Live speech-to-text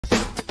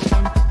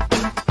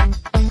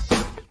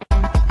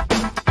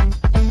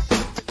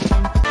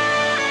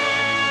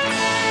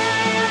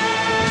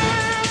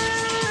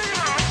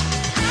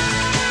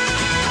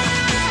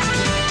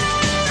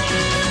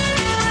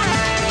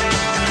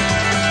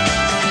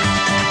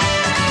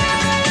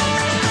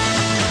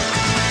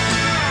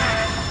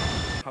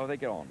they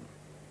get on.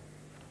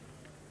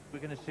 We're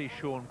going to see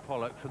Shaun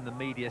Pollock from the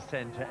media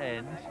centre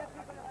end.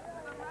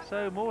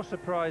 So more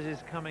surprises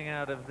coming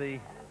out of the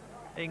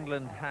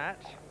England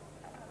hat.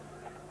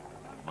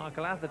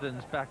 Michael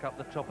Atherton's back up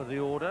the top of the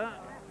order,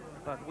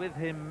 but with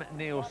him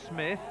Neil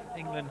Smith.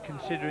 England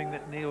considering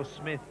that Neil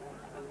Smith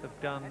have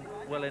done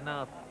well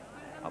enough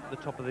up the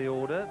top of the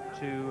order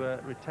to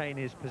retain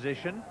his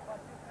position.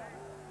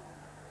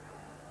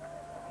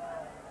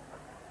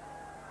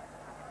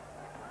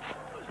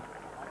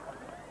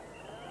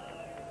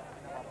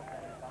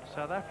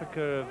 South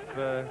Africa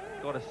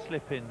have got a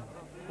slip in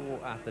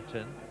for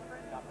Atherton.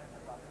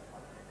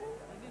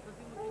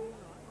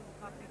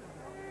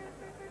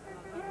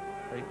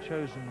 They've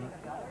chosen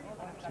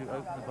to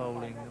open the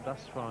bowling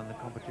thus far in the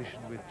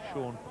competition with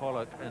Shaun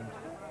Pollock and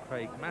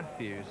Craig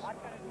Matthews.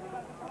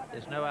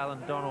 There's no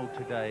Alan Donald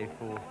today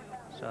for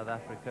South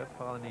Africa.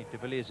 Farley de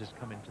Villiers has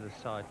come into the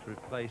side to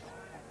replace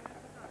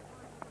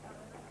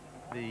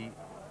the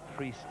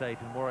Free State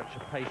and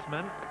Warwickshire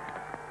paceman.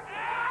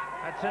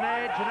 That's an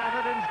edge, and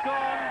Atherton's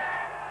gone.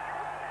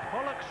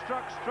 Pollock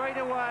struck straight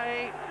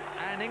away,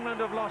 and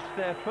England have lost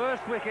their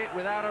first wicket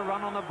without a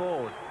run on the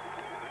board.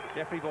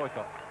 Geoffrey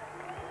Boycott.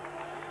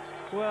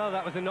 Well,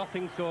 that was a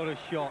nothing sort of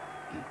shot.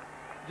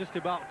 Just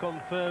about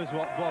confirms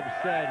what Bob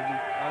said,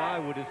 and I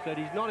would have said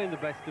he's not in the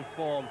best of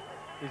form,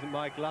 isn't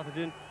Michael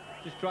Atherton?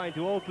 Just trying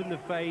to open the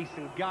face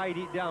and guide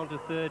it down to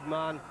third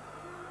man,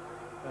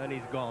 and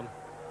he's gone.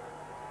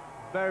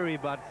 Very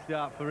bad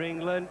start for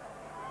England,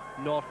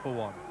 0 for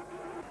 1.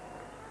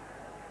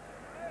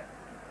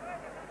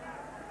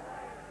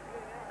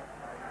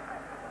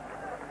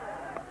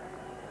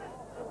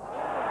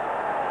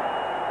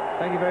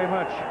 Thank you very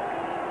much.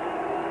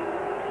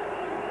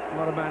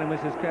 Not a man who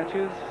misses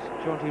catches.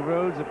 Jonty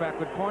Rhodes, a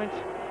backward point.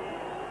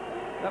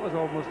 That was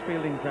almost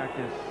fielding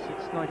practice.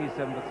 It's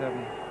 97 for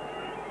 7.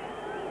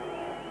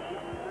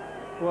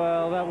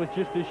 Well, that was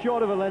just a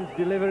short of a length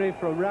delivery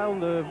from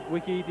round the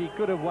wicket. He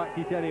could have whacked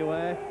it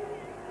anywhere,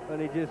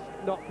 and he just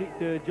knocked it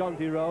to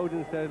Jonty Rhodes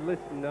and said,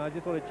 listen, I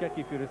just want to check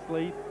if you're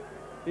asleep.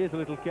 Here's a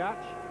little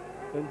catch.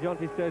 And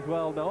Jonty says,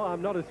 well, no,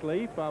 I'm not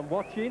asleep, I'm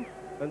watching.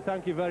 And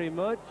thank you very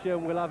much,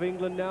 and we'll have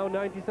England now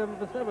 97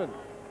 for 7.